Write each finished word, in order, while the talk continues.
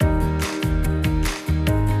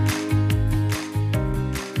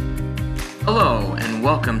Hello, and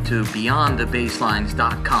welcome to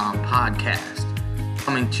BeyondTheBaselines.com podcast,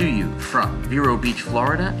 coming to you from Vero Beach,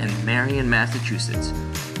 Florida, and Marion, Massachusetts.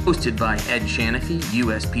 Hosted by Ed Shanafy,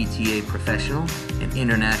 USPTA professional and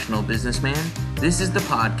international businessman, this is the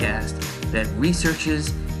podcast that researches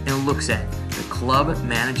and looks at the club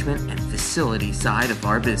management and facility side of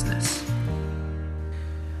our business.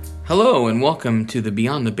 Hello, and welcome to the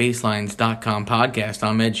BeyondTheBaselines.com podcast.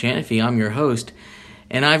 I'm Ed Shanafy, I'm your host.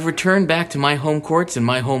 And I've returned back to my home courts and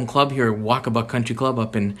my home club here at Wacabuck Country Club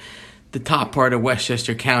up in the top part of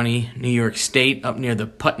Westchester County, New York State, up near the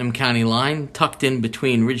Putnam County line, tucked in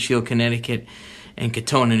between Ridgefield, Connecticut, and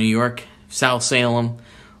Katona, New York, South Salem.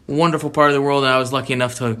 Wonderful part of the world, and I was lucky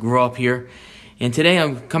enough to grow up here. And today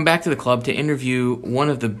I've come back to the club to interview one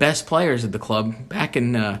of the best players at the club. Back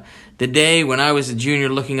in the day when I was a junior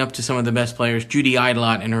looking up to some of the best players, Judy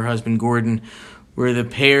Idelot and her husband Gordon were the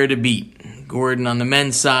pair to beat. Gordon on the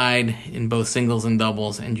men's side in both singles and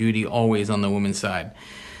doubles, and Judy always on the women's side.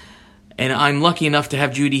 And I'm lucky enough to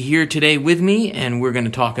have Judy here today with me, and we're going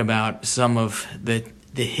to talk about some of the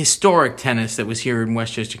historic tennis that was here in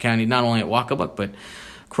Westchester County, not only at Wacabuck, but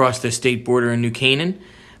across the state border in New Canaan.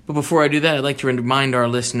 But before I do that, I'd like to remind our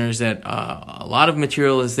listeners that a lot of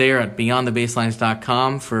material is there at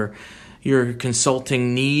BeyondTheBaselines.com for your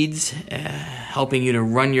consulting needs, helping you to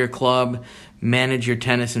run your club, manage your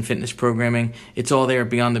tennis and fitness programming. It's all there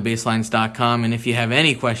at BeyondTheBaselines.com. And if you have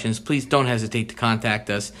any questions, please don't hesitate to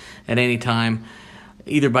contact us at any time,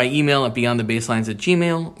 either by email at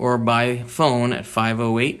BeyondTheBaselines@gmail or by phone at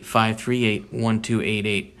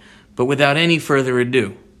 508-538-1288. But without any further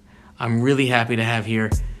ado, I'm really happy to have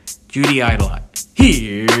here Judy Idelot.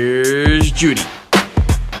 Here's Judy.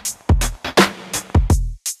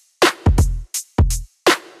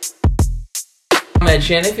 I'm Ed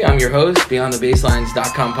Shanafy. I'm your host,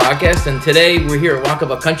 BeyondTheBaselines.com podcast, and today we're here at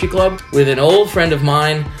Wacabuck Country Club with an old friend of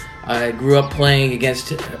mine. I grew up playing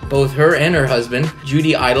against both her and her husband,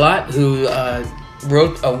 Judy Idelot, who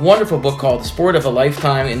wrote a wonderful book called The Sport of a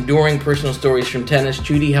Lifetime, Enduring Personal Stories from Tennis.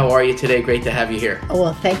 Judy, how are you today? Great to have you here.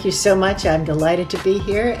 Well, thank you so much. I'm delighted to be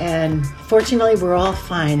here, and fortunately we're all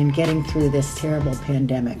fine in getting through this terrible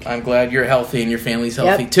pandemic. I'm glad you're healthy and your family's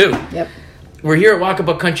healthy too. Yep. We're here at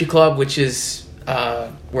Wacabuck Country Club, which is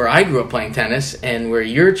where I grew up playing tennis and where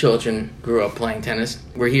your children grew up playing tennis.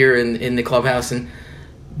 We're here in the clubhouse, and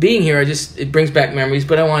being here, it brings back memories.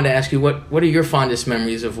 But I wanted to ask you, what are your fondest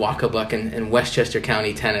memories of Wacabuck and Westchester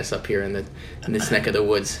County tennis up here in this neck of the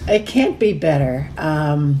woods? It can't be better.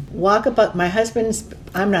 Wacabuck, my husband's,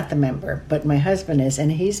 I'm not the member, but my husband is,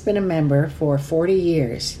 and he's been a member for 40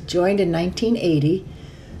 years. Joined in 1980.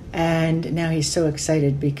 And now he's so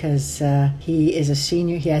excited because he is a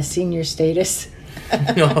senior. He has senior status.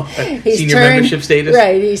 Membership status?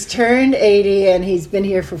 Right. He's turned 80 and he's been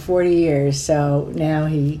here for 40 years. So now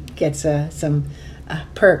he gets some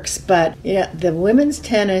perks. But yeah, the women's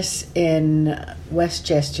tennis in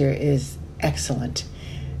Westchester is excellent.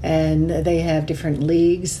 And they have different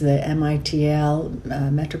leagues, the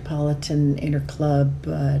MITL, Metropolitan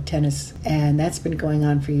Interclub Tennis. And that's been going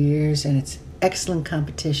on for years, and it's excellent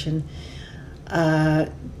competition.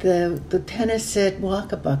 The tennis at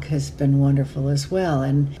Wacabuck has been wonderful as well,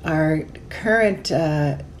 and our current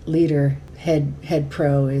leader, head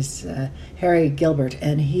pro, is Harry Gilbert,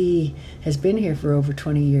 and he has been here for over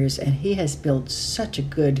 20 years, and he has built such a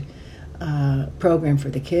good program for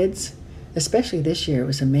the kids. Especially this year, it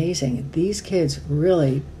was amazing. These kids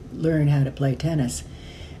really learn how to play tennis,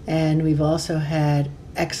 and we've also had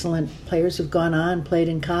excellent players who've gone on, played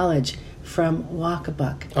in college from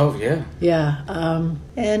Wacabuck. Oh, yeah. Yeah.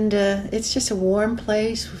 And it's just a warm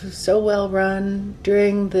place, so well run.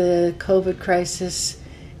 During the COVID crisis,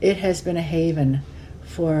 it has been a haven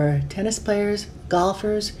for tennis players,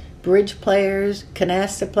 golfers, bridge players,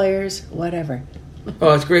 canasta players, whatever.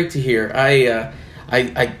 Oh, it's great to hear. I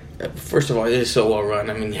first of all, it is so well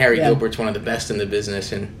run. I mean, Harry Gilbert's one of the best in the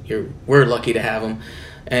business, and we're lucky to have him.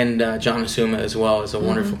 And John Asuma as well is a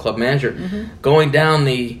wonderful club manager. Mm-hmm. Going down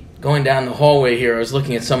the hallway here, I was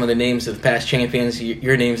looking at some of the names of the past champions.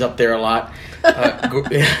 Your name's up there a lot.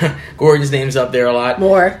 Gordon's name's up there a lot.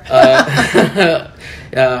 More. I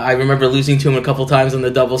remember losing to him a couple times on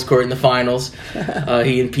the doubles court in the finals.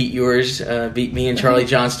 He and Pete Ewers beat me and Charlie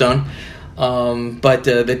Johnstone. But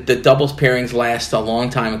the doubles pairings last a long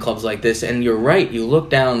time in clubs like this. And you're right, you look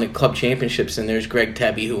down the club championships, and there's Greg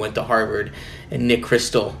Tebby, who went to Harvard, and Nick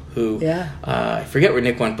Crystal, who, I forget where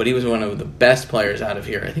Nick went, but he was one of the best players out of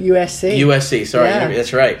here. I think USC, sorry,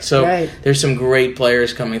 that's right. So there's some great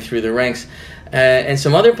players coming through the ranks. And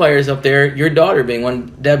some other players up there, your daughter being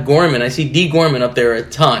one, Deb Gorman. I see Dee Gorman up there a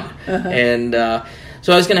ton. And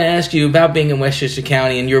So I was going to ask you about being in Westchester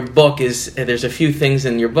County, and your book there's a few things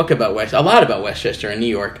in your book about a lot about Westchester and New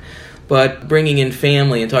York, but bringing in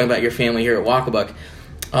family and talking about your family here at Wacabuck,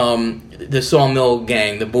 the Sawmill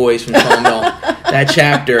Gang, the boys from Sawmill, that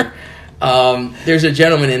chapter. There's a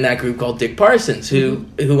gentleman in that group called Dick Parsons, who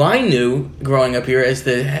I knew growing up here as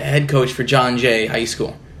the head coach for John Jay High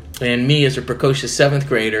School. And me, as a precocious 7th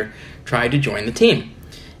grader, tried to join the team.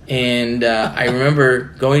 And I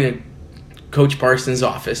remember going to Coach Parsons'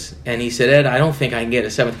 office, and he said, Ed, I don't think I can get a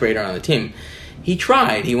 7th grader on the team. He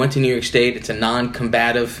tried. He went to New York State. It's a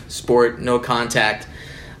non-combative sport, no contact.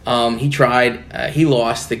 He tried. He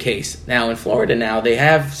lost the case. Now, in Florida now, they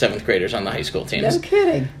have 7th graders on the high school teams. No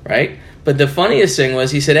kidding. Right? But the funniest thing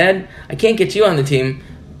was, he said, Ed, I can't get you on the team,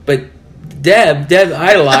 but Deb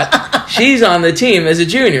Idolot, she's on the team as a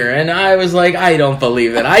junior. And I was like, I don't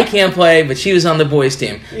believe it. I can't play, but she was on the boys'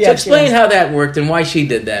 team. Yes, so explain how that worked and why she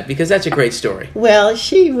did that, because that's a great story. Well,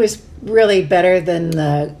 she was really better than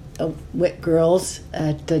the girls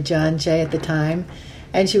at John Jay at the time.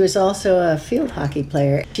 And she was also a field hockey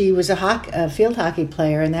player. She was a field hockey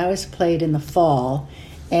player, and that was played in the fall.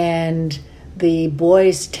 And the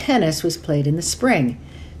boys' tennis was played in the spring.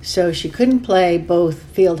 So she couldn't play both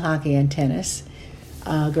field hockey and tennis,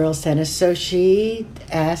 girls' tennis. So she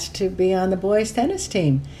asked to be on the boys' tennis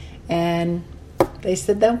team. And they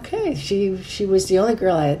said, okay. She was the only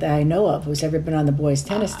girl that I know of who's ever been on the boys'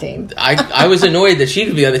 tennis team. I was annoyed that she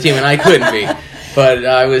could be on the team and I couldn't be. But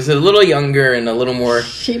I was a little younger and a little more...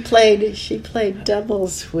 She played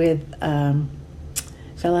doubles with a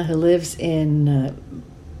fella who lives in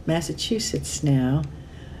Massachusetts now.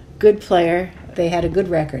 Good player. They had a good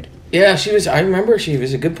record. Yeah, I remember she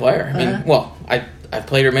was a good player. I mean, well, I've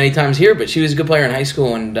played her many times here, but she was a good player in high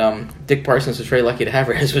school, and Dick Parsons was very lucky to have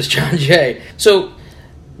her, as was John Jay. So,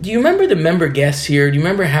 do you remember the member guests here? Do you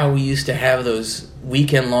remember how we used to have those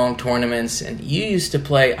weekend-long tournaments, and you used to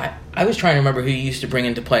play... I was trying to remember who you used to bring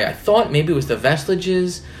in to play. I thought maybe it was the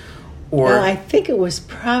Vestlages, or... Well, I think it was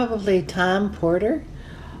probably Tom Porter.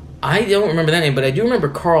 I don't remember that name, but I do remember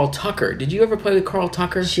Carl Tucker. Did you ever play with Carl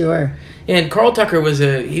Tucker? Sure. And Carl Tucker was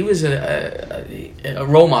a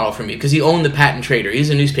role model for me because he owned the Patent Trader.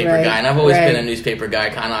 He's a newspaper guy, and I've always been a newspaper guy.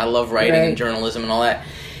 Kind of, I love writing and journalism and all that.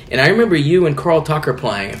 And I remember you and Carl Tucker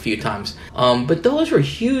playing a few times. But those were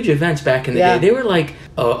huge events back in the day. They were like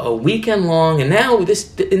a weekend long. And now in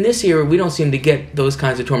this year, we don't seem to get those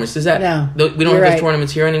kinds of tournaments. Does that? No. We don't have those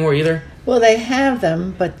tournaments here anymore either? Well, they have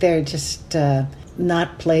them, but they're just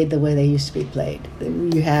not played the way they used to be played.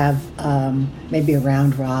 You have maybe a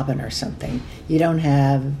round robin or something. You don't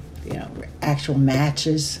have actual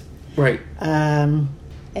matches. Right.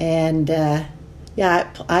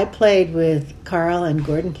 I played with Carl, and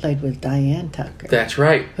Gordon played with Diane Tucker. That's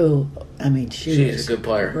right. Who, I mean, she's a good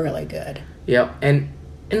player. Really good. Yeah, and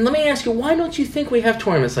let me ask you, why don't you think we have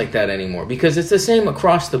tournaments like that anymore? Because it's the same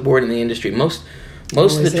across the board in the industry. Most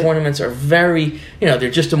of the tournaments are very,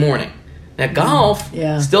 they're just a morning. Now, golf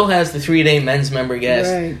still has the 3-day men's member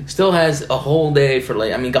guest, still has a whole day for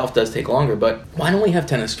late. I mean, golf does take longer, but why don't we have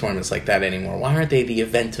tennis tournaments like that anymore? Why aren't they the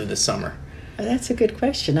event of the summer? That's a good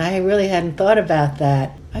question. I really hadn't thought about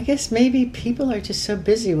that. I guess maybe people are just so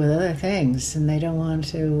busy with other things, and they don't want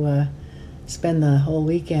to spend the whole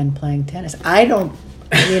weekend playing tennis. I'd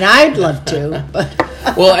love to, but...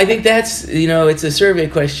 Well, I think that's, it's a survey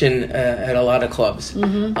question at a lot of clubs.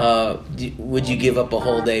 Mm-hmm. Would you give up a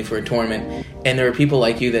whole day for a tournament? And there are people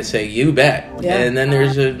like you that say, you bet. Yeah. And then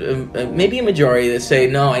there's maybe a majority that say,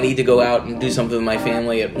 no, I need to go out and do something with my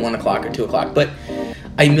family at 1 o'clock or 2 o'clock. But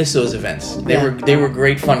I miss those events. They were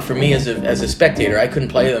great fun for me as a spectator. I couldn't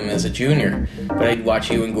play them as a junior, but I'd watch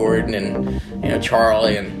you and Gordon and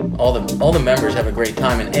Charlie and all the members have a great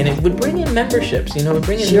time. And it would bring in memberships. It would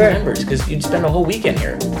bring in new members because you'd spend a whole weekend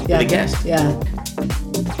here with a guest. Yeah.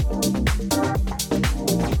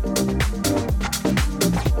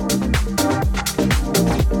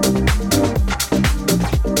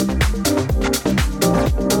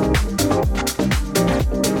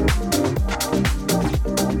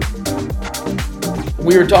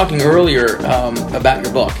 We were talking earlier about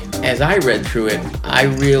your book. As I read through it, I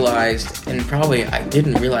realized, and probably I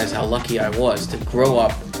didn't realize how lucky I was to grow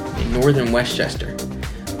up in northern Westchester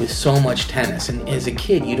with so much tennis. And as a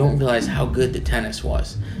kid, you don't realize how good the tennis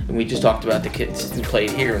was. And we just talked about the kids who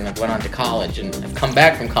played here and went on to college and have come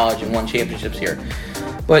back from college and won championships here.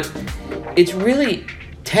 But it's really...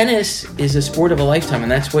 Tennis is a sport of a lifetime,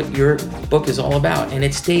 and that's what your book is all about, and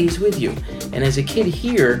it stays with you. And as a kid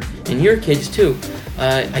here, and your kids too,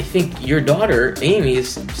 I think your daughter, Amy,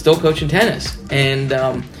 is still coaching tennis. And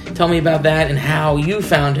tell me about that and how you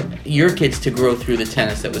found your kids to grow through the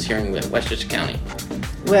tennis that was here in Westchester County.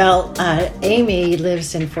 Well, Amy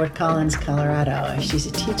lives in Fort Collins, Colorado. She's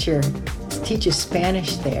a teacher, teaches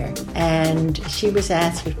Spanish there. And she was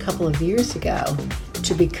asked a couple of years ago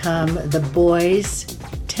to become the boys'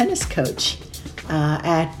 tennis coach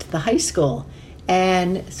at the high school.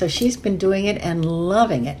 And so she's been doing it and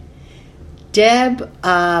loving it. Deb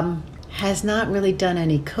has not really done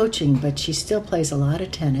any coaching, but she still plays a lot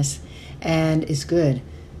of tennis and is good.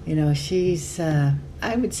 You know, she's,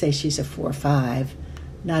 I would say she's a 4-5,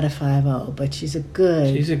 not a 5-0, but she's a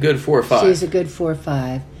good 4-5. She's a good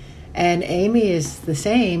 4-5. And Amy is the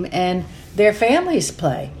same, and their families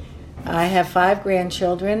play. I have 5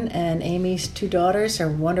 grandchildren, and Amy's 2 daughters are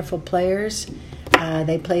wonderful players.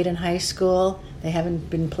 They played in high school. They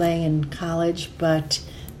haven't been playing in college, but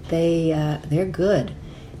they're good.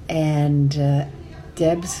 And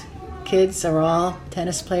Deb's kids are all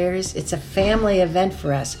tennis players. It's a family event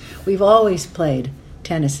for us. We've always played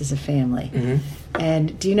tennis as a family. Mm-hmm.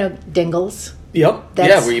 And do you know Dingles? Yep.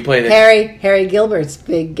 Where you play Harry Gilbert's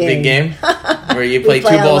big game. Big game? Where you play 2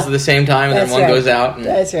 balls at the same time and then one goes out and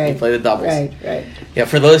that's right. You play the doubles. Right. Yeah,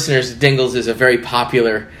 for the listeners, Dingles is a very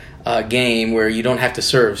popular game where you don't have to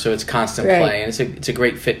serve, so it's constant play, and it's a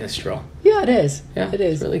great fitness drill. Yeah, it is. Yeah, it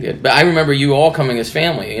is. It's really good. But I remember you all coming as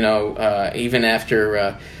family, you know, even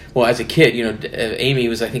after, well, as a kid, you know, Amy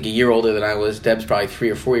was, I think, a year older than I was. Deb's probably 3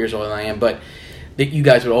 or 4 years older than I am, but you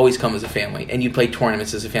guys would always come as a family, and you played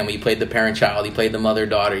tournaments as a family. You played the parent-child, you played the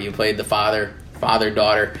mother-daughter, you played the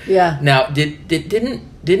father-daughter. Yeah. Now,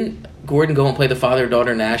 didn't Gordon go and play the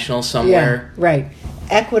father-daughter national somewhere? Yeah, right.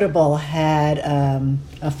 Equitable had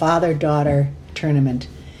a father-daughter tournament,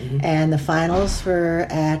 and the finals were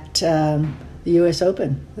at the U.S.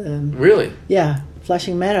 Open. Really? Yeah,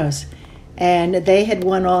 Flushing Meadows. And they had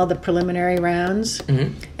won all the preliminary rounds,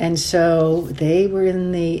 and so they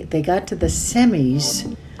got to the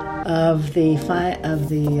semis of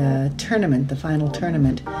the tournament, the final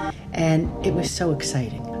tournament, and it was so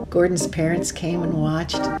exciting. Gordon's parents came and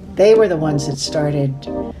watched. They were the ones that started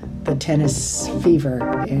the tennis fever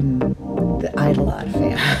in the Idelot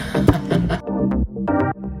family.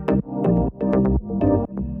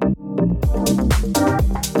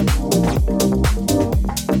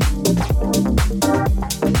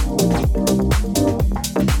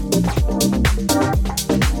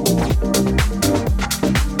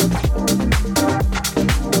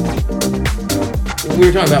 We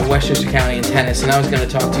were talking about Westchester County and tennis, and I was going to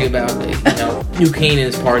talk to you about, New Canaan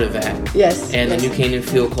is part of that. Yes. And yes. the New Canaan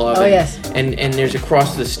Field Club. Oh, and, yes. And there's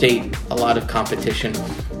across the state a lot of competition.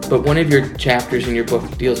 But one of your chapters in your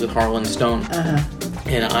book deals with Harlan Stone. Uh-huh.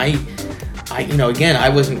 And I again, I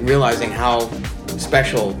wasn't realizing how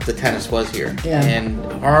special the tennis was here. Yeah. And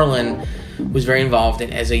Harlan was very involved,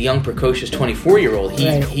 and as a young, precocious 24-year-old,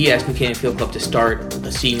 he asked New Canaan Field Club to start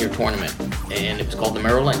a senior tournament, and it was called the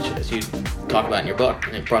Merrill Lynch, as you talk about in your book,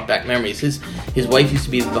 and it brought back memories. His wife used to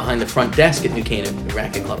be behind the front desk at New Canaan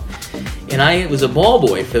Racket Club, and I was a ball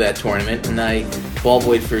boy for that tournament, and I ball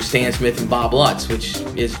boyed for Stan Smith and Bob Lutz, which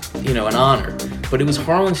is an honor. But it was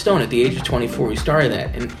Harlan Stone at the age of 24 who started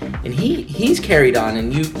that, and he's carried on,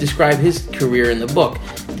 and you describe his career in the book.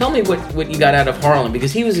 Tell me what you got out of Harlan,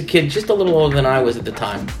 because he was a kid just a little older than I was at the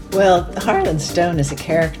time. Well, Harlan Stone is a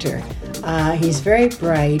character. He's very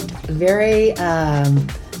bright, very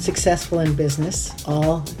successful in business,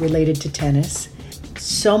 all related to tennis.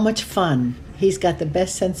 So much fun. He's got the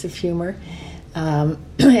best sense of humor.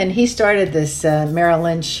 And he started this Merrill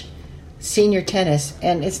Lynch senior tennis,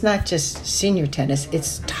 and it's not just senior tennis,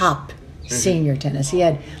 it's top senior tennis. He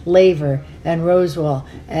had Laver and Rosewall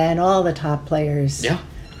and all the top players. Yeah.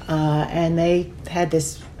 And they had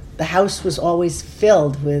this, the house was always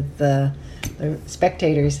filled with the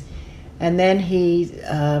spectators. And then he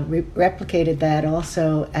replicated that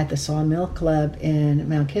also at the Sawmill Club in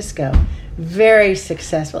Mount Kisco. Very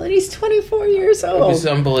successful. And he's 24 years old. It was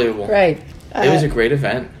unbelievable. Right. It was a great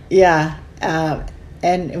event. Yeah.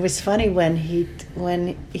 And it was funny when he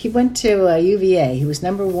went to UVA. He was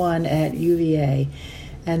number 1 at UVA.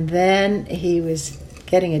 And then he was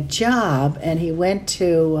getting a job, and he went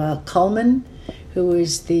to Coleman, who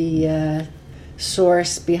was the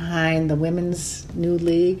source behind the women's new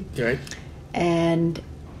league. Right. And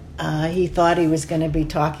he thought he was going to be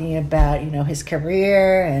talking about, his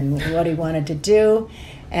career and what he wanted to do.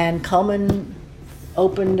 And Coleman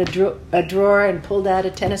opened a drawer and pulled out a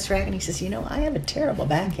tennis racket, and he says, I have a terrible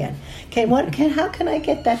backhand. How can I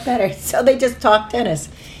get that better? So they just talked tennis.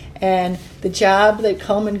 And the job that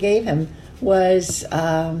Coleman gave him was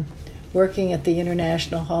working at the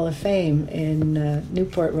International Hall of Fame in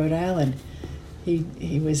Newport, Rhode Island.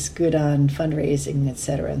 He was good on fundraising,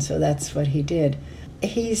 etc., and so that's what he did.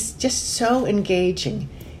 He's just so engaging.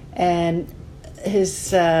 And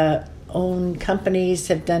his own companies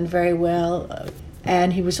have done very well.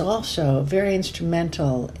 And he was also very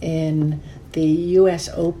instrumental in the U.S.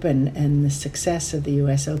 Open and the success of the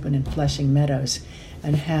U.S. Open in Flushing Meadows,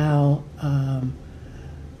 and how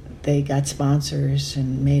they got sponsors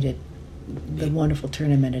and made it the wonderful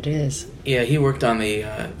tournament it is. Yeah, he worked on the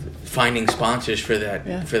finding sponsors for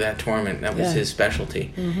that tournament. That was his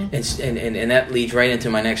specialty. And that leads right into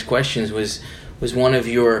my next questions. Was one of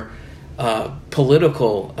your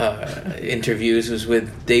political interviews was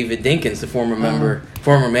with David Dinkins, the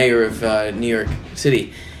former mayor of New York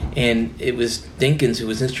City, and it was Dinkins who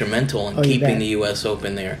was instrumental in keeping the U.S.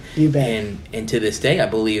 Open there. You bet. And to this day, I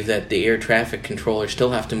believe that the air traffic controllers still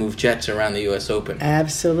have to move jets around the U.S. Open.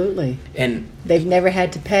 Absolutely. And they've never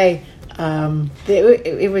had to pay.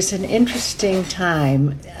 It was an interesting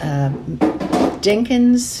time.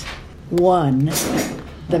 Dinkins won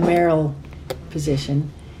the mayoral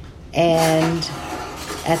position, and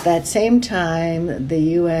at that same time,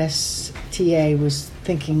 the USTA was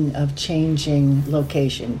thinking of changing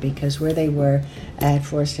location because where they were at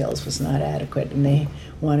Forest Hills was not adequate, and they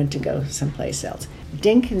wanted to go someplace else.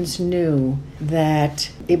 Dinkins knew that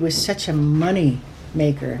it was such a money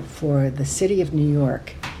maker for the city of New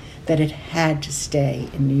York that it had to stay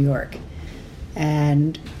in New York.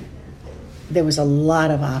 And there was a lot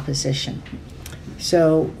of opposition.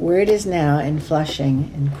 So where it is now in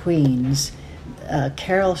Flushing and Queens,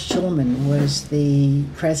 Carol Schulman was the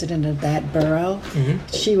president of that borough.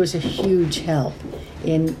 She was a huge help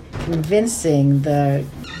in convincing the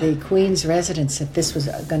Queens residents that this was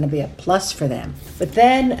going to be a plus for them. But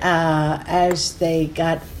then as they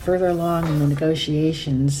got further along in the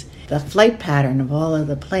negotiations, the flight pattern of all of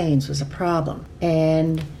the planes was a problem.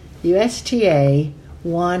 And USTA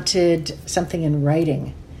wanted something in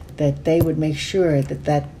writing that they would make sure that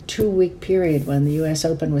that 2-week period when the U.S.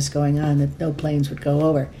 Open was going on, that no planes would go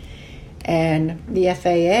over. And the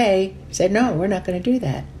FAA said, no, we're not going to do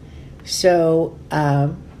that. So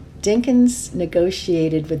Dinkins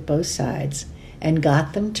negotiated with both sides and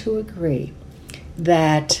got them to agree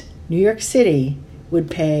that New York City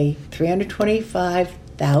would pay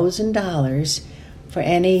 $325,000 for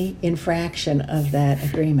any infraction of that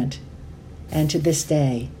agreement. And to this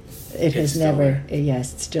day, it's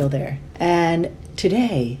still there. And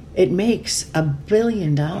today, it makes $1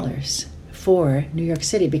 billion for New York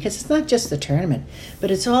City, because it's not just the tournament, but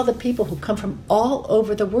it's all the people who come from all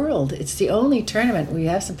over the world. It's the only tournament where you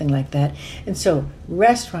have something like that. And so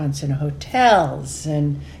restaurants and hotels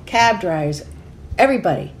and cab drivers,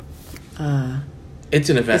 everybody it's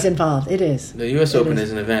an event. is involved. It is. The U.S. Open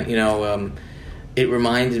is an event. You know, it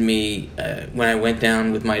reminded me when I went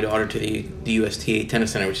down with my daughter to the USTA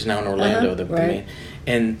Tennis Center, which is now in Orlando,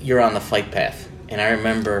 and you're on the flight path. And I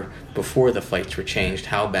remember before the flights were changed,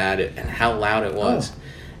 how bad it and how loud it was.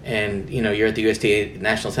 And, you know, you're at the USTA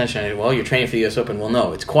National Tennis Center, well, you're training for the U.S. Open. Well,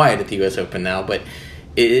 no, it's quiet at the U.S. Open now, but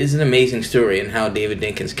it is an amazing story in how David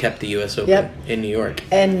Dinkins kept the U.S. Open in New York.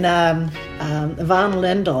 And Von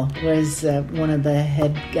Lendl was one of the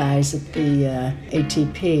head guys at the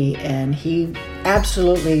ATP, and he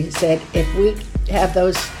absolutely said, if we have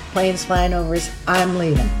those planes flying over us, I'm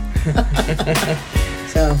leaving.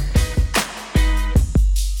 So...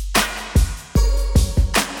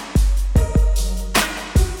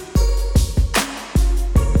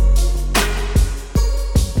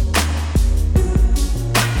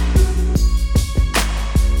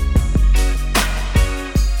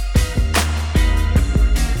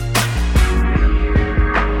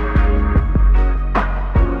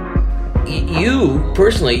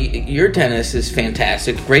 Personally, your tennis is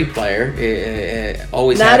fantastic. Great player.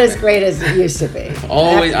 Always not as great as it used to be.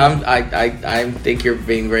 Always. I think you're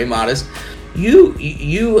being very modest.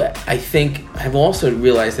 You, I think, have also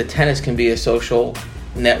realized that tennis can be a social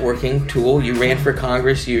networking tool. You ran for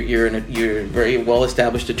Congress. You're a very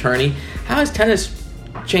well-established attorney. How has tennis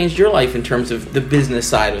changed your life in terms of the business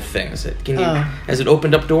side of things? Has it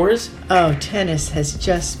opened up doors? Oh, tennis has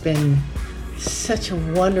just been such a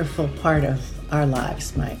wonderful part of our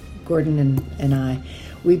lives, Mike. Gordon and I.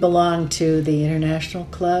 We belong to the International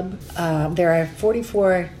Club. There are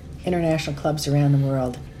 44 international clubs around the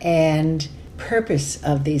world, and purpose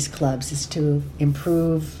of these clubs is to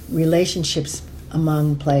improve relationships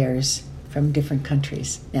among players from different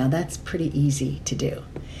countries. Now, that's pretty easy to do.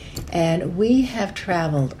 And we have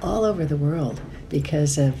traveled all over the world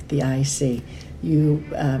because of the IC. You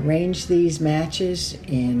arrange these matches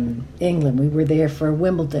in England. We were there for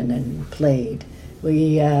Wimbledon and played.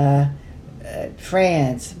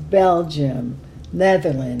 France, Belgium,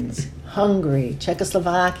 Netherlands, Hungary,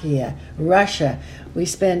 Czechoslovakia, Russia. We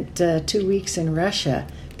spent 2 weeks in Russia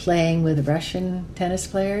playing with Russian tennis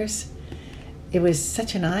players. It was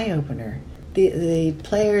such an eye-opener. The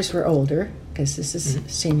players were older, because this is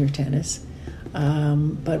senior tennis,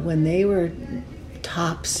 but when they were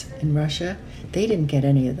tops in Russia, they didn't get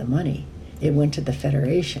any of the money. It went to the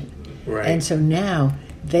federation. Right. And so now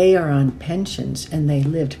they are on pensions, and they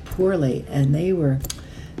lived poorly, and they were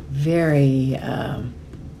very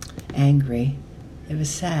angry. It was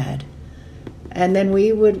sad. And then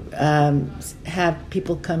we would have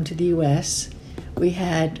people come to the U.S. We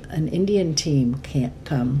had an Indian team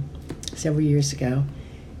come several years ago,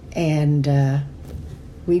 and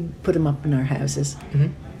we put them up in our houses. Mm-hmm.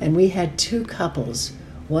 And we had two couples.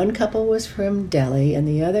 One couple was from Delhi, and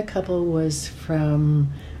the other couple was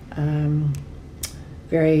from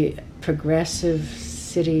very progressive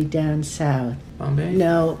city down south. Bombay?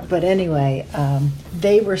 No, but anyway,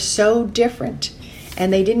 they were so different,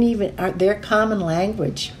 and they didn't even, their common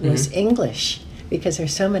language was English, because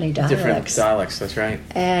there's so many dialects. Different dialects, that's right.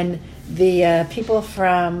 And the people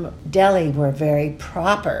from Delhi were very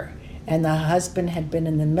proper, and the husband had been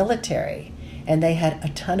in the military, and they had a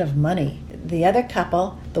ton of money. The other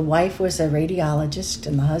couple, the wife was a radiologist,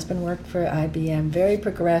 and the husband worked for IBM, very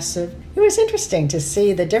progressive. It was interesting to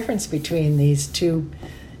see the difference between these two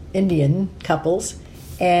Indian couples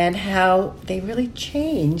and how they really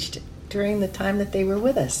changed during the time that they were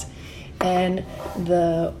with us. And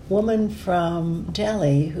the woman from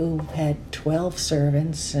Delhi, who had 12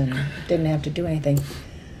 servants and didn't have to do anything,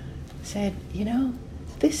 said, "You know,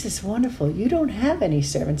 this is wonderful. You don't have any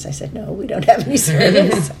servants." I said, "No, we don't have any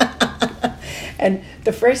servants." And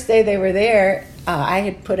the first day they were there, I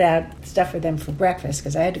had put out stuff for them for breakfast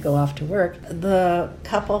because I had to go off to work. The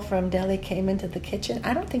couple from Delhi came into the kitchen.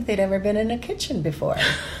 I don't think they'd ever been in a kitchen before.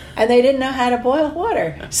 And they didn't know how to boil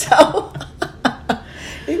water. So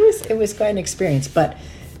it was quite an experience. But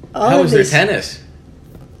how was their tennis?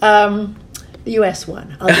 The U.S.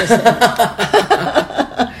 won. I'll just say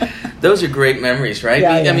that. Those are great memories, right?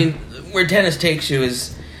 Yeah, I mean, where tennis takes you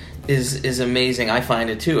is amazing. I find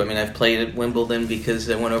it too. I mean, I've played at Wimbledon because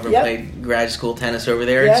I went over and played grad school tennis over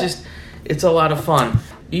there. Yep. It's a lot of fun.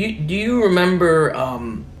 Do you remember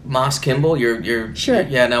Moss Kimball? Sure.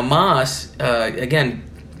 Yeah. Now Moss, again,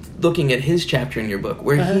 looking at his chapter in your book,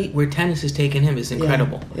 where tennis has taken him is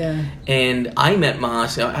incredible. Yeah. And I met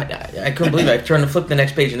Moss. I couldn't believe it. I turned to flip the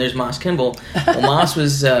next page and there's Moss Kimball. Well, Moss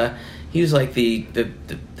was. He was like the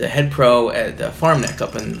head pro at the Farm Neck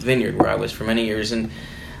up in Vineyard, where I was for many years, and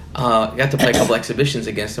got to play a couple exhibitions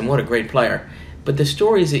against him. What a great player. But the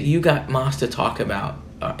stories that you got Moss to talk about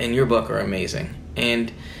in your book are amazing.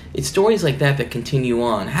 And it's stories like that continue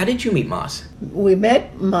on. How did you meet Moss? We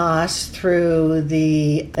met Moss through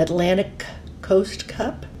the Atlantic Coast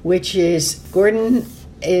Cup, which is, Gordon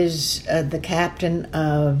is the captain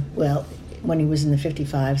of, well, when he was in the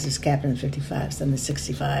 55s, he's captain of the 55s, then the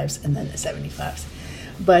 65s, and then the 75s.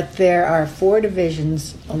 But there are 4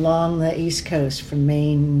 divisions along the East Coast from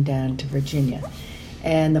Maine down to Virginia.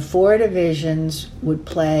 And the 4 divisions would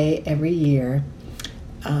play every year,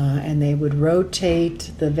 and they would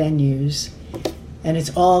rotate the venues, and it's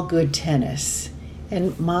all good tennis.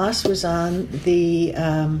 And Moss was on the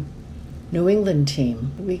New England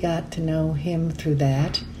team. We got to know him through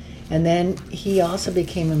that. And then he also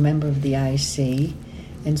became a member of the IC,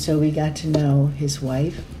 and so we got to know his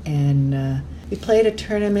wife, and we played a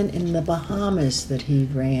tournament in the Bahamas that he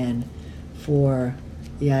ran for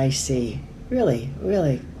the IC. Really,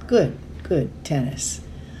 really good tennis.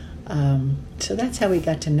 So that's how we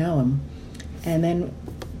got to know him. And then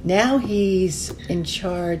now he's in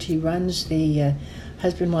charge. He runs the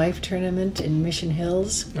husband-wife tournament in Mission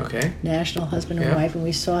Hills. Okay. National Husband and Wife, and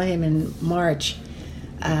we saw him in March.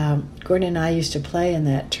 Gordon and I used to play in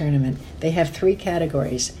that tournament. They have 3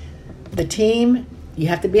 categories. The team, you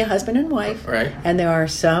have to be a husband and wife. Right. And there are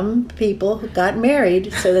some people who got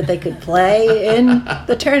married so that they could play in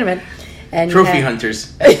the tournament. And Trophy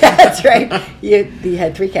hunters. That's right. You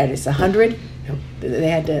had 3 categories. 100, they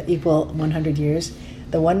had to equal 100 years,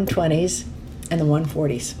 the 120s, and the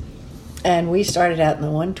 140s. And we started out in the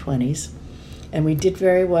 120s, and we did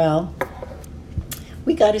very well.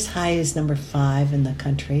 We got as high as number 5 in the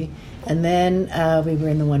country, and then we were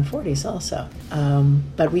in the 140s also.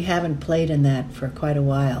 But we haven't played in that for quite a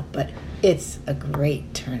while. But it's a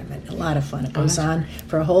great tournament, a lot of fun. It goes on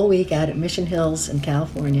for a whole week out at Mission Hills in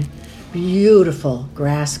California. Beautiful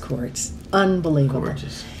grass courts, unbelievable.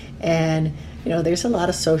 Gorgeous. And there's a lot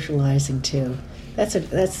of socializing too.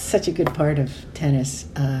 That's such a good part of tennis.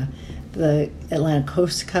 The Atlantic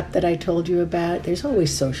Coast Cup that I told you about, there's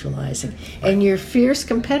always socializing. And you're fierce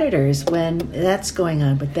competitors when that's going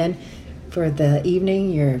on. But then for the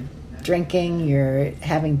evening, you're drinking, you're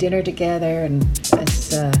having dinner together, and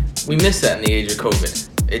it's... we miss that in the age of COVID.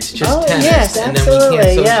 It's just tennis, yes, and absolutely.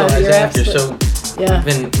 then we can't socialize after. Yeah.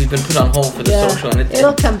 We've been put on hold for the social, and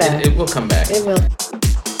it'll come back. It will come back. It will.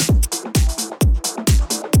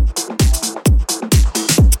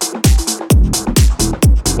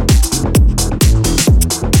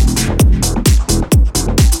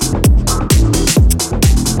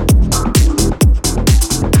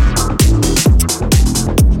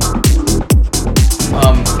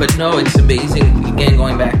 But no, it's amazing, again,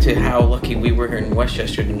 going back to how lucky we were here in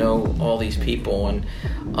Westchester to know all these people. And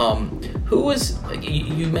who was,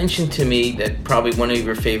 you mentioned to me that probably one of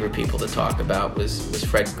your favorite people to talk about was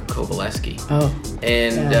Fred Kovaleski. Oh.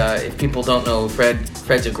 And if people don't know,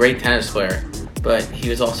 Fred's a great tennis player, but he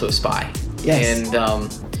was also a spy. Yes.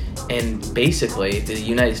 And basically, the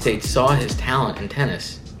United States saw his talent in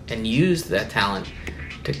tennis and used that talent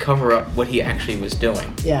to cover up what he actually was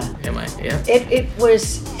doing. Yeah. Yeah. It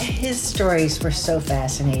was, his stories were so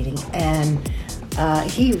fascinating, and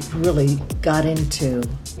he really got into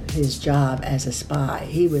his job as a spy.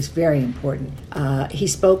 He was very important. He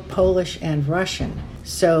spoke Polish and Russian,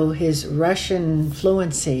 so his Russian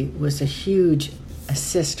fluency was a huge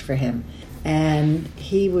assist for him. And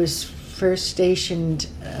he was first stationed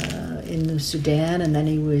in Sudan, and then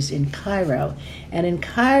he was in Cairo. And in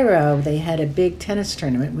Cairo, they had a big tennis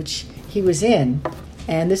tournament, which he was in,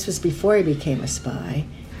 and this was before he became a spy.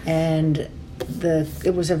 And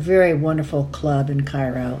it was a very wonderful club in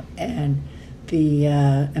Cairo, and the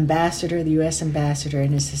ambassador, the U.S. ambassador,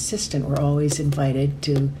 and his assistant were always invited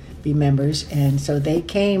to be members, and so they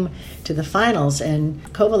came to the finals, and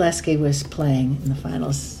Kovaleski was playing in the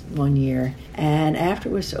finals one year. And after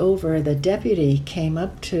it was over, the deputy came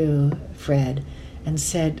up to Fred and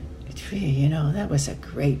said, "Gee, that was a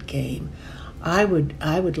great game. I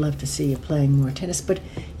would love to see you playing more tennis, but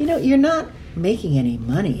you're not making any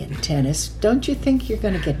money in tennis. Don't you think you're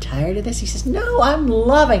going to get tired of this?" He says, "No, I'm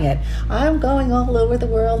loving it. I'm going all over the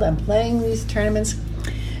world. I'm playing these tournaments."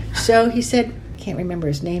 So he said, can't remember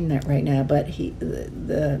his name right now, but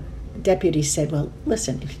the deputy said, "Well,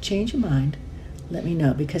 listen, if you change your mind, let me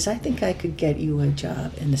know, because I think I could get you a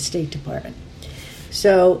job in the State Department."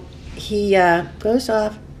 So he goes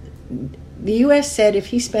off. The U.S. said if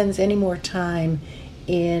he spends any more time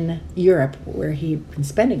in Europe, where he'd been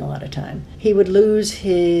spending a lot of time, he would lose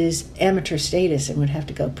his amateur status and would have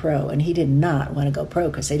to go pro. And he did not want to go pro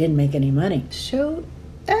because they didn't make any money. So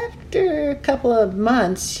after a couple of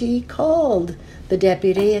months, he called the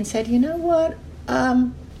deputy and said, "You know what?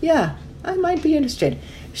 Yeah, I might be interested."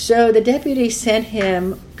 So the deputy sent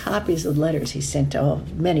him copies of letters he sent to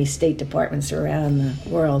many state departments around the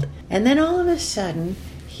world. And then all of a sudden,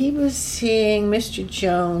 he was seeing Mr.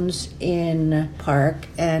 Jones in a park,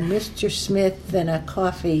 and Mr. Smith in a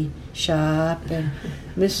coffee shop, and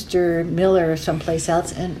Mr. Miller someplace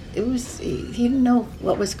else, and he didn't know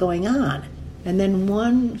what was going on. And then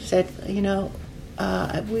one said,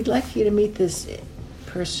 "We'd like you to meet this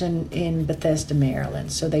person in Bethesda,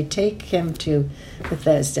 Maryland." So they take him to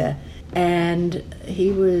Bethesda, and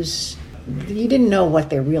he didn't know what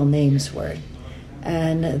their real names were.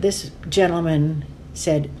 And this gentleman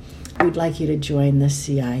said, "We'd like you to join the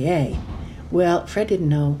CIA." Well, Fred didn't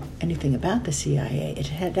know anything about the CIA. It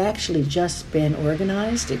had actually just been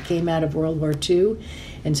organized. It came out of World War II,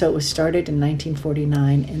 and so it was started in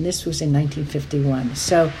 1949, and this was in 1951.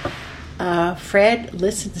 So Fred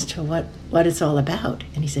listens to what it's all about,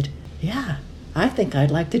 and he said, "Yeah, I think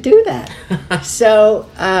I'd like to do that." So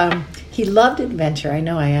he loved adventure. I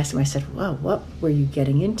know I asked him, I said, "Well, what were you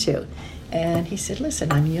getting into?" And he said,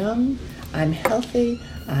 "Listen, I'm young, I'm healthy,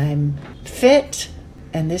 I'm fit,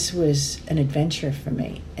 and this was an adventure for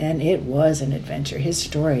me." And it was an adventure. His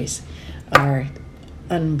stories are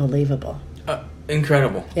unbelievable.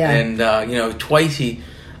 Incredible. Yeah. And, twice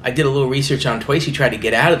I did a little research on twice he tried to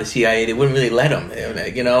get out of the CIA. They wouldn't really let him,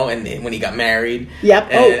 and when he got married. Yep.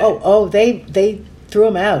 They threw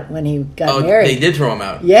him out when he got married. They did throw him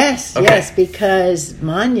out? Yes, okay. Yes, because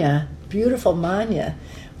Manya, beautiful Manya,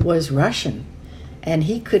 was Russian, and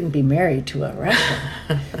he couldn't be married to a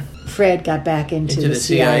Russian. Fred got back into the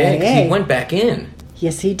CIA. 'Cause he went back in.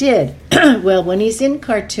 Yes, he did. Well, when he's in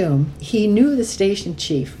Khartoum, he knew the station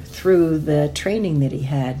chief through the training that he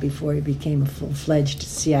had before he became a full-fledged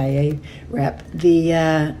CIA rep.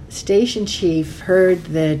 The station chief heard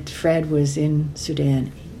that Fred was in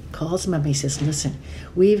Sudan. He calls him up and he says, "Listen,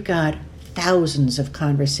 we've got thousands of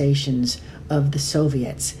conversations of the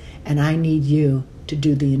Soviets, and I need you to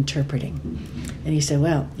do the interpreting." And he said,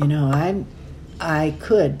 "Well, I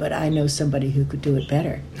could, but I know somebody who could do it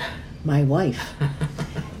better. My wife."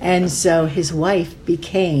 And so his wife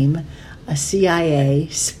became a CIA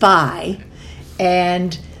spy.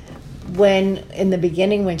 And in the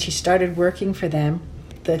beginning, when she started working for them,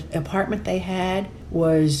 the apartment they had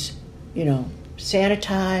was,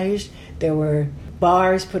 sanitized. There were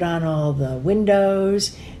bars put on all the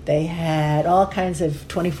windows. They had all kinds of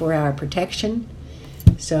 24-hour protection.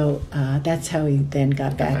 So that's how he then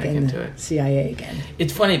got back into the CIA again.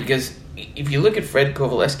 It's funny because if you look at Fred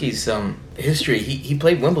Kovaleski's history, he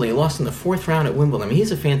played Wimbledon. He lost in the 4th round at Wimbledon. I mean,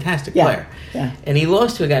 he's a fantastic player. Yeah. And he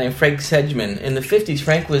lost to a guy named Frank Sedgman. In the 50s,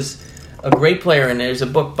 Frank was a great player, and there's a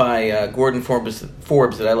book by Gordon Forbes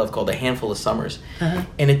that I love called A Handful of Summers. Uh-huh.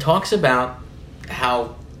 And it talks about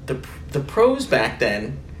how the pros back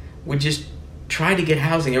then would just try to get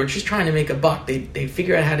housing. They were just trying to make a buck. They'd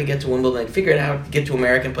figure out how to get to Wimbledon. They'd figure out how to get to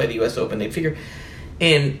America and play the U.S. Open. They'd figure...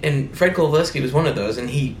 And Fred Kovaleski was one of those, and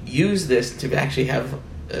he used this to actually have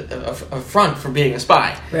a front for being a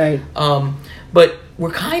spy. Right. But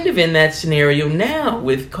we're kind of in that scenario now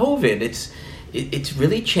with COVID. It's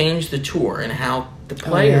really changed the tour and how the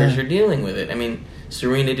players are dealing with it. I mean,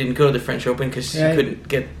 Serena didn't go to the French Open because she couldn't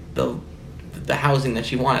get the housing that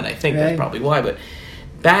she wanted. I think that's probably why. But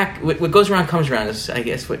what goes around comes around is, I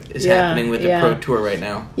guess, what is happening with the Pro Tour right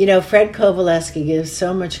now. Fred Kovaleski gives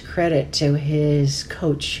so much credit to his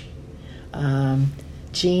coach,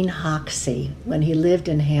 Gene Hoxie, when he lived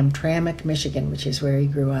in Hamtramck, Michigan, which is where he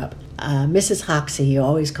grew up. Mrs. Hoxie, he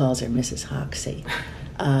always calls her Mrs. Hoxie,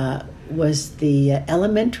 was the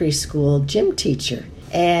elementary school gym teacher.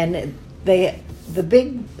 And the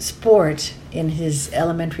big sport in his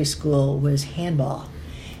elementary school was handball.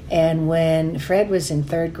 And when Fred was in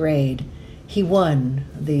 3rd grade, he won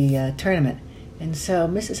the tournament. And so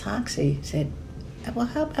Mrs. Hoxie said, well,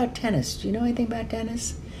 how about tennis? Do you know anything about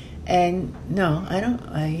tennis? And no, I don't.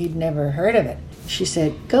 He'd never heard of it. She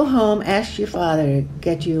said, go home, ask your father to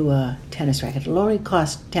get you a tennis racket. It'll only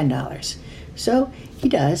cost $10. So he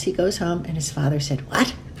does. He goes home, and his father said,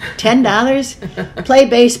 what? $10? Play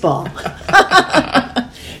baseball.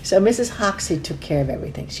 So Mrs. Hoxie took care of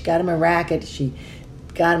everything. She got him a racket. She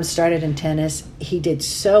got him started in tennis. He did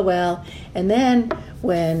so well. And then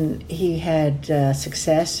when he had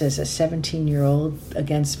success as a 17-year-old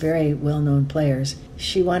against very well-known players,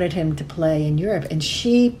 she wanted him to play in Europe, and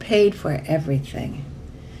she paid for everything.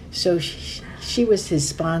 So she was his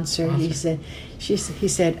sponsor. Awesome. He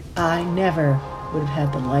said, I never would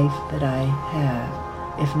have had the life that I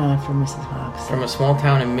have if not for Mrs. Hoxie. From a small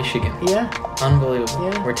town in Michigan. Yeah.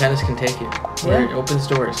 Unbelievable. Yeah. Where tennis can take you. Where it opens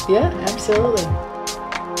doors. Yeah, absolutely.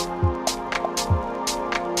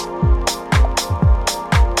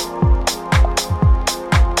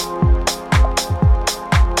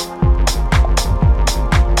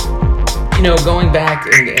 Going back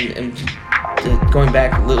and going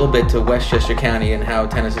back a little bit to Westchester County and how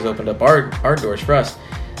tennis has opened up our doors for us.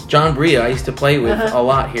 John Bria, I used to play with a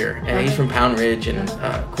lot here, and he's from Pound Ridge, and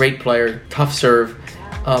great player, tough serve.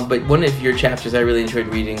 But one of your chapters I really enjoyed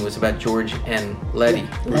reading was about George and Letty.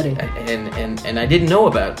 Letty. And I didn't know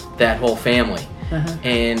about that whole family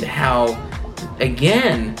and how,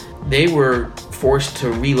 again, they were forced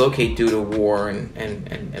to relocate due to war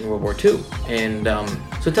and World War II. And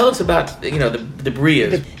so tell us about, the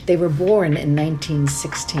Brias. They were born in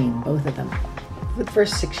 1916, both of them. For the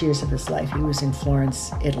first 6 years of his life, he was in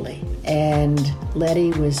Florence, Italy. And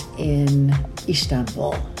Letty was in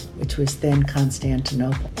Istanbul, which was then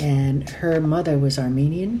Constantinople. And her mother was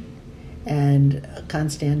Armenian, and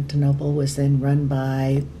Constantinople was then run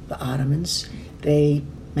by the Ottomans. They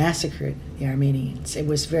massacred the Armenians. It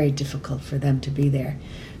was very difficult for them to be there.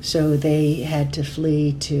 So they had to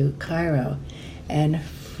flee to Cairo. And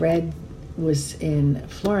Fred was in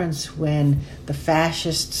Florence when the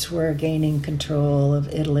fascists were gaining control of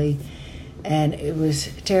Italy, and it was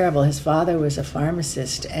terrible. His father was a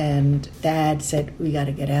pharmacist, and Dad said, we got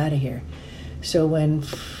to get out of here. So when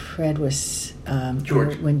Fred was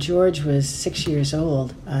when George was 6 years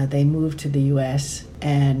old, they moved to the U.S.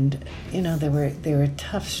 And there were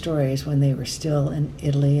tough stories when they were still in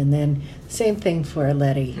Italy, and then same thing for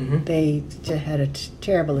Letty. They had a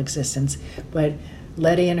terrible existence, but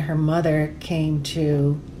Letty and her mother came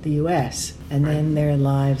to the U.S., and then their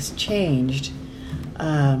lives changed.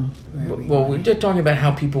 We're just talking about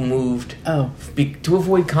how people moved to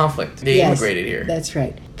avoid conflict. They immigrated here. That's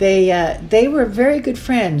right. They were very good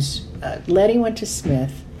friends. Letty went to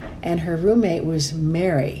Smith, and her roommate was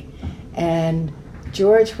Mary. And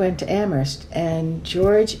George went to Amherst, and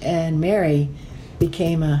George and Mary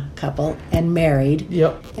became a couple and married.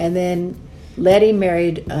 Yep. And then Letty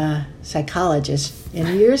married a psychologist,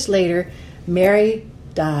 and years later, Mary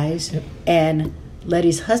dies, and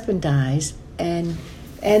Letty's husband dies, and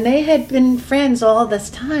And they had been friends all this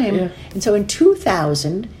time. Yeah. And so in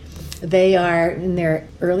 2000, they are in their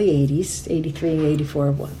early 80s, 83,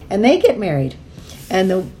 84, and they get married. And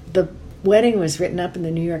the wedding was written up in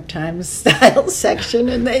the New York Times style section,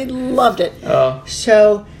 and they loved it. Oh.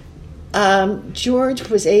 So George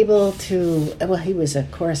was able to, well, he was a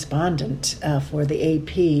correspondent for the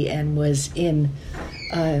AP and was in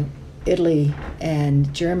Italy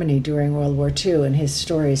and Germany during World War II, and his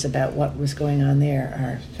stories about what was going on there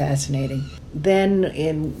are fascinating. Then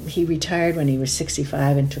he retired when he was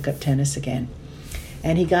 65 and took up tennis again.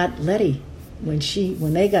 And he got Letty,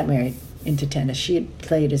 when they got married, into tennis. She had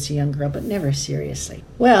played as a young girl, but never seriously.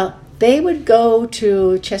 Well, they would go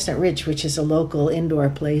to Chestnut Ridge, which is a local indoor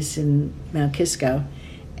place in Mount Kisco,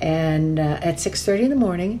 and at 6:30 in the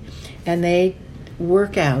morning, and they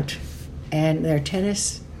work out, and their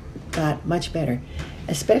tennis got much better,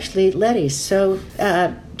 especially Letty's. So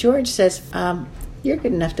George says, you're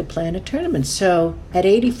good enough to play in a tournament. So at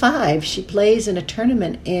 85, she plays in a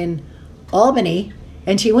tournament in Albany,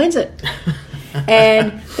 and she wins it.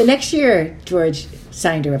 And the next year, George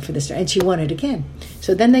signed her up for this, and she won it again.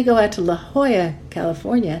 So then they go out to La Jolla,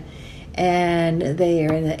 California, and they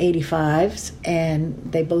are in the 85s, and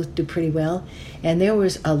they both do pretty well. And there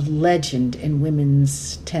was a legend in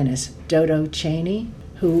women's tennis, Dodo Cheney,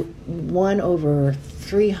 who won over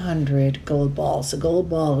 300 gold balls. A gold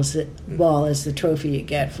ball is the trophy you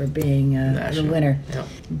get for being the winner. Yep.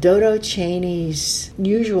 Dodo Cheney's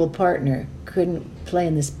usual partner couldn't play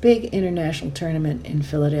in this big international tournament in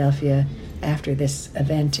Philadelphia after this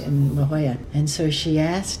event in La Jolla. And so she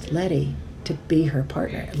asked Letty to be her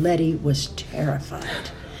partner. Letty was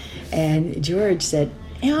terrified. And George said,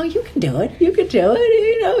 you can do it. You can do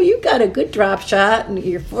it. You've got a good drop shot and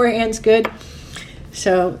your forehand's good.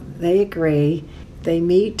 So they agree. They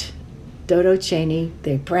meet Dodo Cheney.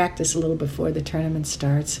 They practice a little before the tournament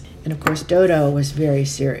starts. And of course, Dodo was very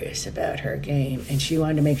serious about her game, and she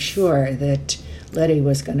wanted to make sure that Letty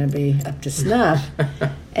was going to be up to snuff.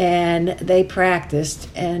 And they practiced,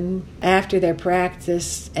 and after their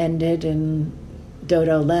practice ended and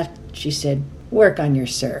Dodo left, she said, work on your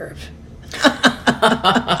serve.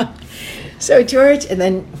 So George, and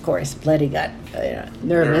then of course Letty got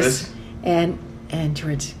nervous. And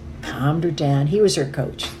George calmed her down. He was her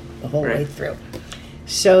coach the whole way through.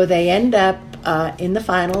 So they end up in the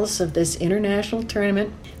finals of this international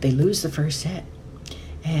tournament. They lose the first set.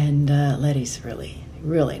 And Letty's really,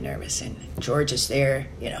 really nervous. And George is there,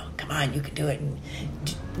 come on, you can do it. And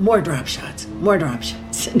more drop shots.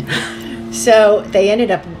 So they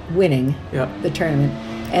ended up winning the tournament.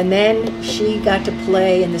 And then she got to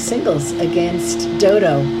play in the singles against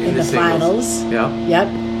Dodo in the finals. Yep.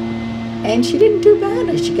 And she didn't do bad.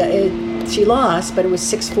 She lost, but it was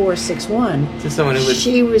 6-4, 6-1. To someone who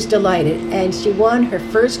She was delighted, and she won her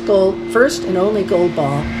first and only gold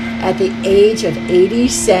ball at the age of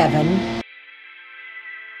 87.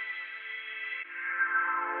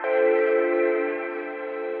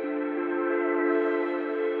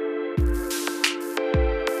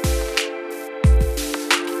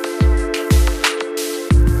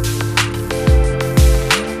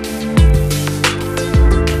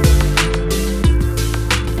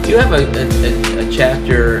 You have a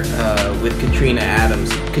chapter with Katrina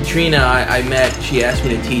Adams. Katrina, I met. She asked me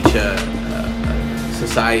to teach a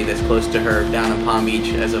society that's close to her down in Palm Beach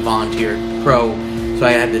as a volunteer pro. So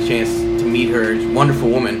I had the chance to meet her. She's a wonderful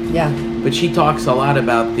woman. Yeah. But she talks a lot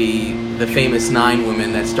about the famous 9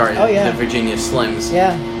 women that started the Virginia Slims.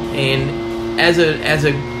 Yeah. And as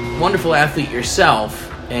a wonderful athlete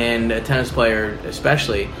yourself, and a tennis player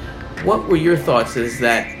especially, what were your thoughts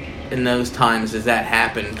in those times as that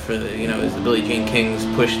happened for as the Billie Jean Kings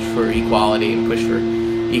pushed for equality and pushed for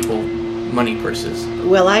equal money purses?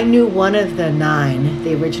 Well, I knew one of the 9,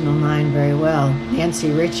 the original 9, very well, Nancy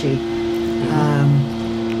Ritchie.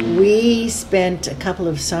 We spent a couple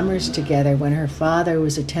of summers together when her father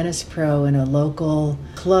was a tennis pro in a local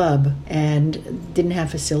club and didn't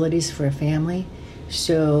have facilities for a family.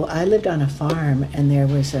 So I lived on a farm, and there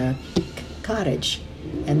was a cottage,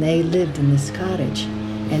 and they lived in this cottage.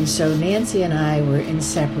 And so Nancy and I were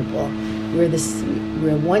inseparable.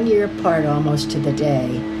 We're 1 year apart almost to the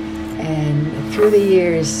day. And through the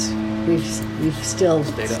years, we've still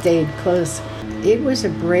stayed close. It was a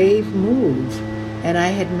brave move. And I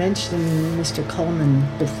had mentioned Mr. Coleman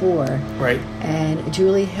before. Right. And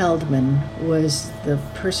Julie Heldman was the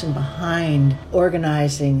person behind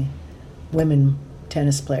organizing women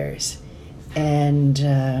tennis players. And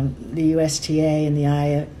the USTA and the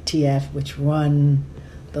ITF, which run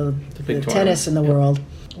the tennis in the world,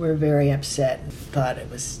 were very upset and thought it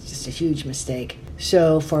was just a huge mistake.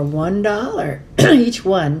 So for $1, each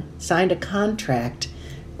one signed a contract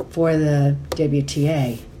for the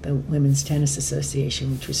WTA, the Women's Tennis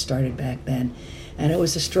Association, which was started back then. And it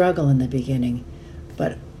was a struggle in the beginning.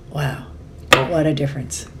 But, wow, what a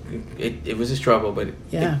difference. It was a struggle, but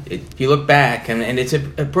yeah. If you look back, and it's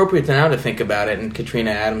appropriate now to think about it, and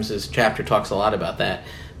Katrina Adams' chapter talks a lot about that,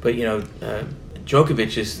 but,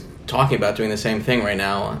 Djokovic is talking about doing the same thing right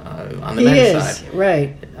now on the men's side.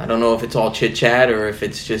 Right. I don't know if it's all chit-chat or if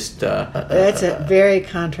it's just... That's a very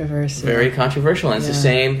controversial. Very controversial, and it's the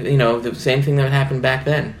same thing that happened back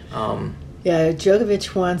then.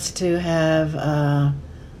 Djokovic wants to have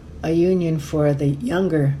a union for the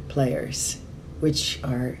younger players, which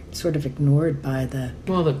are sort of ignored by the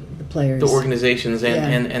players, the organizations,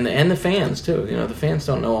 and the fans too. The fans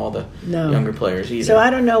don't know all the younger players either. So I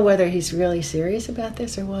don't know whether he's really serious about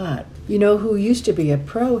this or what. You know who used to be a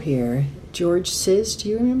pro here? George Sis. Do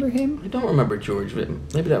you remember him? I don't remember George, but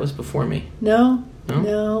maybe that was before me. No.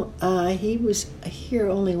 He was here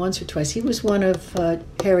only once or twice. He was one of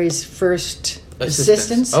Harry's first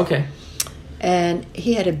assistants. Okay. And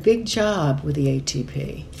he had a big job with the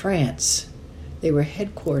ATP, France. They were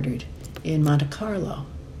headquartered in Monte Carlo.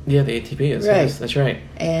 Yeah, the ATP is. Right. Yes, that's right.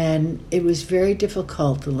 And it was very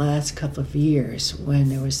difficult the last couple of years when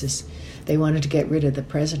there was this... They wanted to get rid of the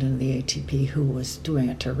president of the ATP, who was doing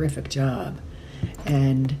a terrific job.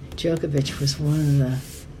 And Djokovic was one of the...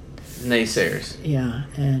 naysayers. Yeah,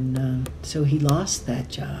 and so he lost that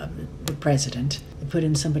job, the president. They put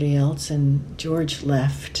in somebody else, and George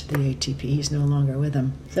left the ATP. He's no longer with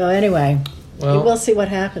them. So anyway, we'll see what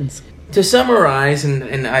happens. To summarize,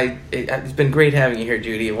 it's been great having you here,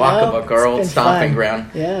 Judy, at Wakabuck, our old stomping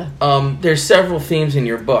ground. Yeah. There's several themes in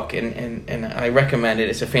your book, and I recommend it.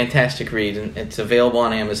 It's a fantastic read, and it's available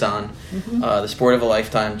on Amazon. Mm-hmm. The Sport of a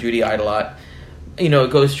Lifetime, Judy Idelot.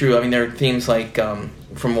 It goes through, there are themes like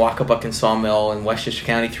from Wakabuck and Sawmill in Westchester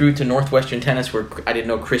County through to Northwestern Tennis, where I didn't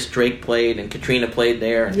know Chris Drake played and Katrina played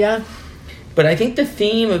there. Yeah. But I think the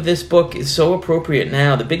theme of this book is so appropriate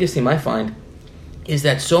now. The biggest theme I find is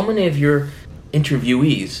that so many of your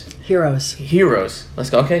interviewees... Heroes.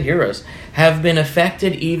 Let's go. Okay, heroes. Have been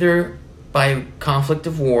affected either by conflict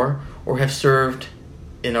of war or have served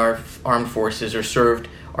in our armed forces or served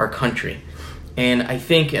our country. And I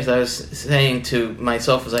think, as I was saying to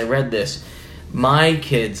myself as I read this, my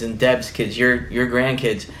kids and Deb's kids, your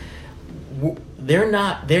grandkids,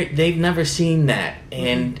 they've never seen that.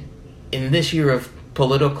 And in this year of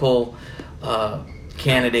political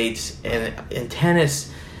candidates and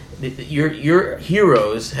tennis, your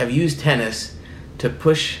heroes have used tennis to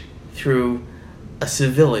push through a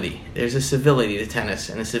civility. There's a civility to tennis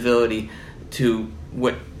and a civility to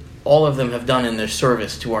what all of them have done in their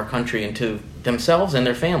service to our country and to themselves and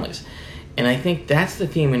their families. And I think that's the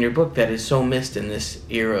theme in your book that is so missed in this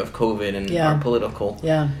era of COVID and our political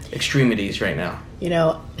extremities right now.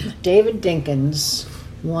 David Dinkins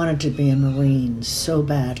wanted to be a Marine so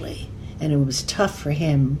badly. And it was tough for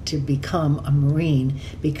him to become a Marine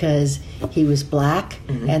because he was black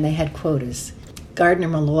and they had quotas. Gardner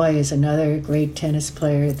Malloy is another great tennis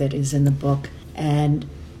player that is in the book. And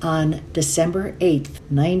on December 8th,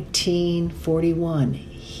 1941,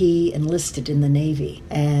 he enlisted in the Navy.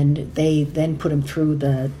 And they then put him through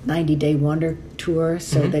the 90-Day Wonder Tour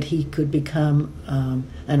so that he could become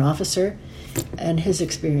an officer. And his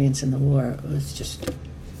experience in the war was just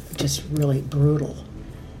really brutal.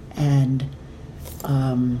 And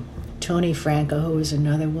Tony Franco, who was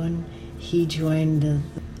another one, he joined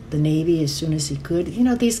the Navy as soon as he could.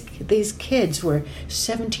 These kids were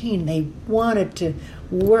 17. They wanted to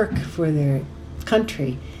work for their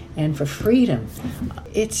country and for freedom.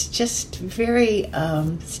 It's just very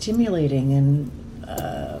stimulating and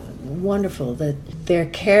wonderful that their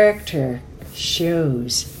character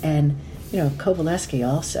shows. And, Kovaleski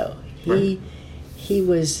also. He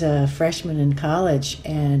was a freshman in college,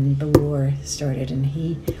 and the war started, and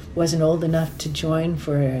he wasn't old enough to join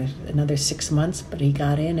for another 6 months, but he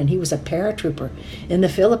got in, and he was a paratrooper in the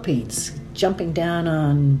Philippines, jumping down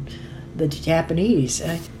on the Japanese.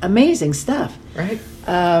 Amazing stuff. Right.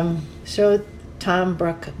 So Tom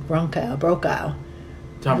Brokaw wrote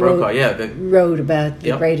about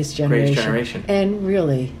the Greatest Generation. Greatest Generation. And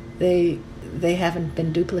really, they haven't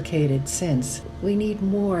been duplicated since. We need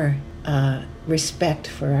more respect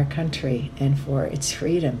for our country and for its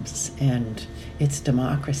freedoms and its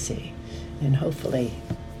democracy, and hopefully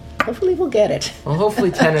we'll get it. Well,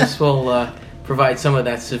 hopefully tennis will provide some of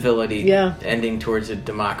that civility, Yeah. ending towards a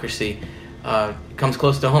democracy. It comes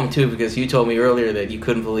close to home too, because you told me earlier that you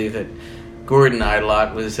couldn't believe that Gordon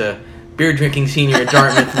Idelot was a beer drinking senior at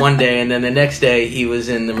Dartmouth one day, and then the next day he was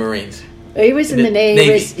in the Marines. He was in the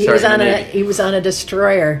Navy. He was on a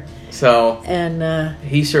destroyer. So and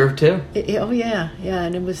he served too. Yeah,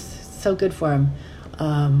 and it was so good for him.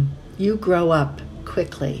 You grow up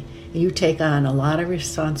quickly. You take on a lot of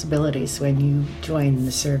responsibilities when you join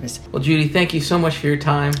the service. Well, Judy, thank you so much for your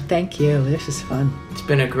time. Thank you. This was fun. It's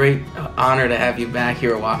been a great honor to have you back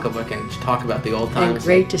here at Wacabuck and talk about the old times. And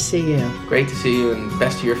great to see you. Great to see you, and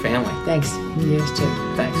best to your family. Thanks. Yours too.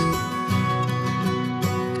 Thanks.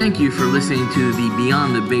 Thank you for listening to the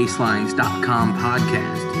BeyondTheBaselines.com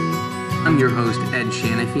podcast. I'm your host, Ed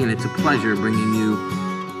Shanafi, and it's a pleasure bringing you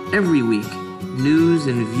every week news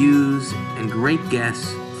and views and great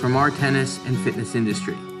guests from our tennis and fitness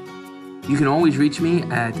industry. You can always reach me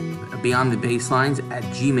at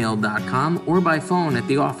beyondthebaselines@gmail.com or by phone at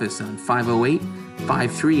the office on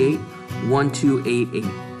 508-538-1288.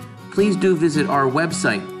 Please do visit our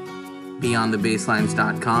website,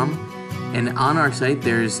 beyondthebaselines.com, and on our site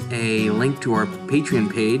there's a link to our Patreon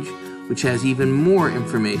page, which has even more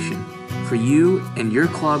information for you and your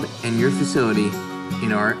club and your facility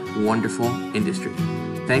in our wonderful industry.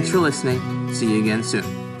 Thanks for listening. See you again soon.